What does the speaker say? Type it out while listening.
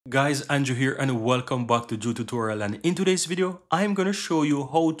Guys, Andrew here and welcome back to Joe Tutorial, and in today's video I'm going to show you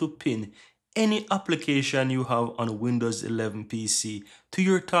how to pin any application you have on Windows 11 PC to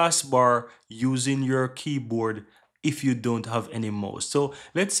your taskbar using your keyboard if you don't have any mouse. So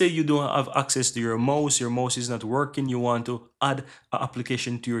let's say you don't have access to your mouse is not working, you want to add an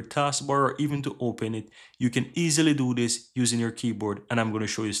application to your taskbar or even to open it. You can easily do this using your keyboard, and I'm going to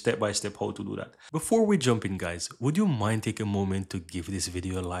show you step by step how to do that. Before we jump in, guys, would you mind take a moment to give this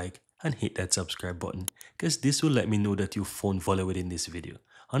video a like and hit that subscribe button, because this will let me know that you found value within this video.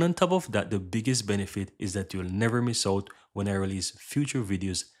 And on top of that, the biggest benefit is that you'll never miss out when I release future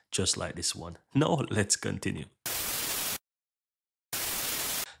videos just like this one. Now let's continue.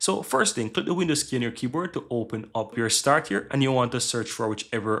 So first thing, click the Windows key on your keyboard to open up your start here, and you want to search for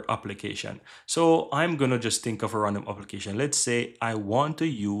whichever application. So I'm gonna just think of a random application. Let's say I want to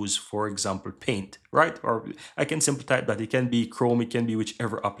use, for example, Paint, right? Or I can simply type that. It can be Chrome, it can be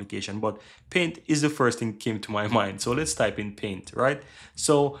whichever application, but Paint is the first thing that came to my mind. So let's type in Paint, right?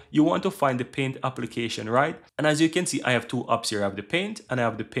 So you want to find the Paint application, right? And as you can see, I have two apps here. I have the Paint and I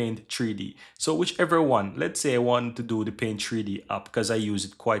have the Paint 3D. So whichever one, let's say I want to do the Paint 3D app because I use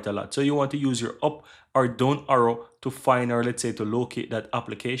it quite a lot. So you want to use your up or down arrow to find, or let's say to locate that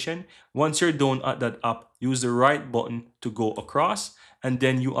application. Once you're done at that app, use the right button to go across, and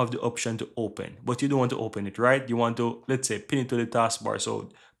then you have the option to open, but you don't want to open it, right? You want to, let's say, pin it to the taskbar. So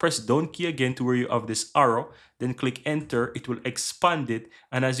press down key again to where you have this arrow, then click enter. It will expand it,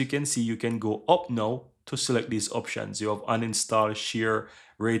 and as you can see, you can go up now to select these options. You have uninstall, share,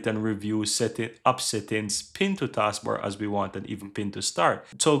 rate and review, app settings, pin to taskbar as we want, and even pin to start.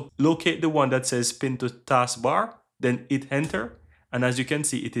 So locate the one that says pin to taskbar, then hit enter. And as you can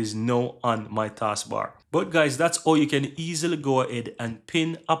see, it is now on my taskbar. But guys, that's how you can easily go ahead and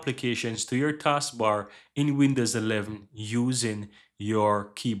pin applications to your taskbar in Windows 11 using your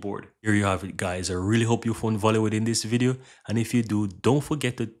keyboard. Here you have it, guys. I really hope you found value within this video. And if you do, don't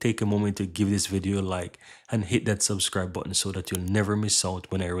forget to take a moment to give this video a like and hit that subscribe button so that you'll never miss out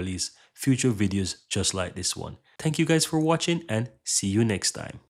when I release future videos just like this one. Thank you guys for watching, and see you next time.